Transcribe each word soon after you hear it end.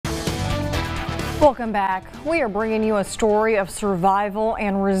Welcome back. We are bringing you a story of survival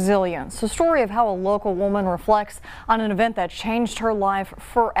and resilience, a story of how a local woman reflects on an event that changed her life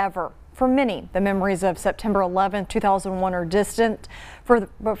forever. For many, the memories of September 11, 2001 are distant,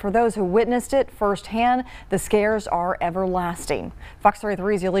 but for those who witnessed it firsthand, the scares are everlasting. Fox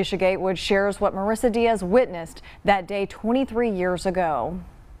 33's Alicia Gatewood shares what Marissa Diaz witnessed that day 23 years ago.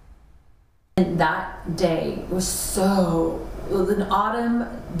 And that day was an autumn,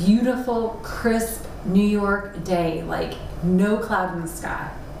 beautiful, crisp New York day, like no cloud in the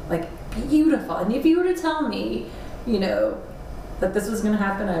sky, like beautiful. And if you were to tell me, that this was going to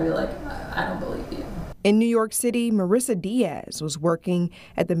happen, I'd be like, I don't believe you. In New York City, Marissa Diaz was working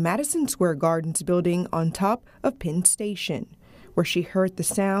at the Madison Square Gardens building on top of Penn Station, where she heard the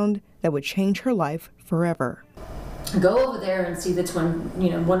sound that would change her life forever. Go over there and see the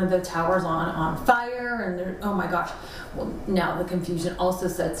twin, one of the towers on fire, and oh my gosh. Well, now the confusion also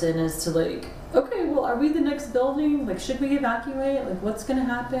sets in as to like, okay, well, are we the next building? Like, should we evacuate? Like, what's gonna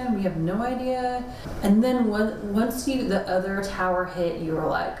happen? We have no idea. And then once the other tower hit, you were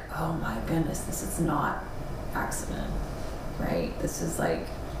like, oh my goodness, this is not accident, right? This is like,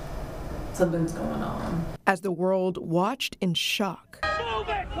 something's going on. As the world watched in shock, Move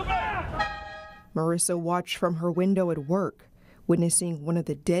it, come back! Marissa watched from her window at work, witnessing one of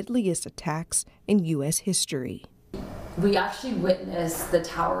the deadliest attacks in U.S. history. We actually witnessed the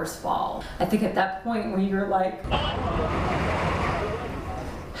towers fall. I think at that point when you're like,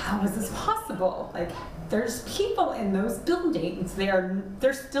 how is this possible? Like, there's people in those buildings. They're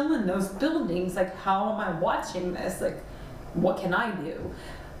still in those buildings. Like, how am I watching this? Like, what can I do?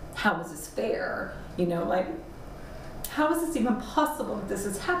 How is this fair? Like, how is this even possible that this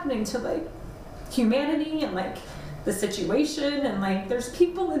is happening to like humanity and like the situation, and like there's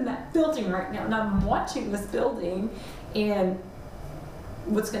people in that building right now, and I'm watching this building, and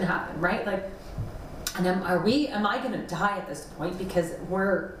what's gonna happen, right? Like, and am I gonna die at this point because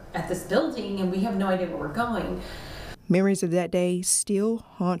we're at this building and we have no idea where we're going? Memories of that day still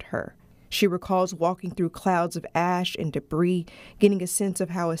haunt her. She recalls walking through clouds of ash and debris, getting a sense of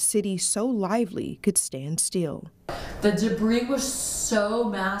how a city so lively could stand still. The debris was so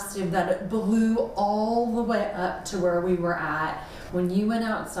massive that it blew all the way up to where we were at. When you went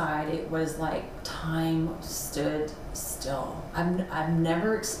outside, it was like time stood still. I've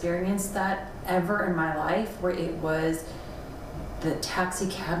never experienced that ever in my life, where it was the taxi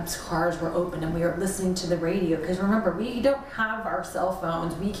cabs cars were open and we were listening to the radio, because remember, we don't have our cell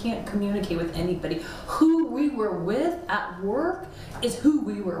phones, we can't communicate with anybody. Who we were with at work is who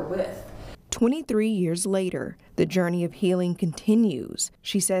we were with. 23 years later, the journey of healing continues.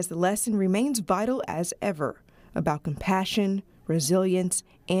 She says the lesson remains vital as ever about compassion, resilience,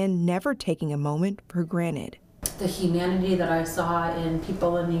 and never taking a moment for granted. The humanity that I saw in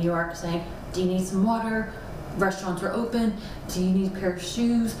people in New York saying, do you need some water? Restaurants were open. Do you need a pair of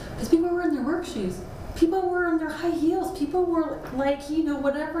shoes? Because people were in their work shoes. People were in their high heels. People were like,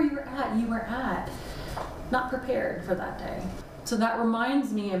 whatever you were at. Not prepared for that day. So that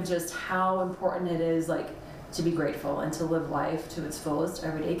reminds me of just how important it is, like, to be grateful and to live life to its fullest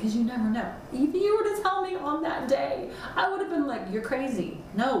every day, because you never know. If you were to tell me on that day, I would have been like, you're crazy.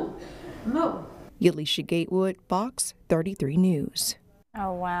 No. Alicia Gatewood, Fox 33 News.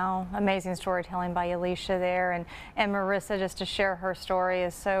 Oh, wow. Amazing storytelling by Alicia there. And Marissa, just to share her story,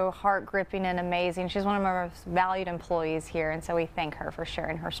 is so heart-gripping and amazing. She's one of our most valued employees here, and so we thank her for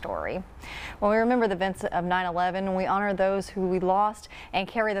sharing her story. Well, we remember the events of 9/11, and we honor those who we lost and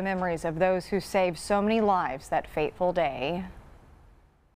carry the memories of those who saved so many lives that fateful day.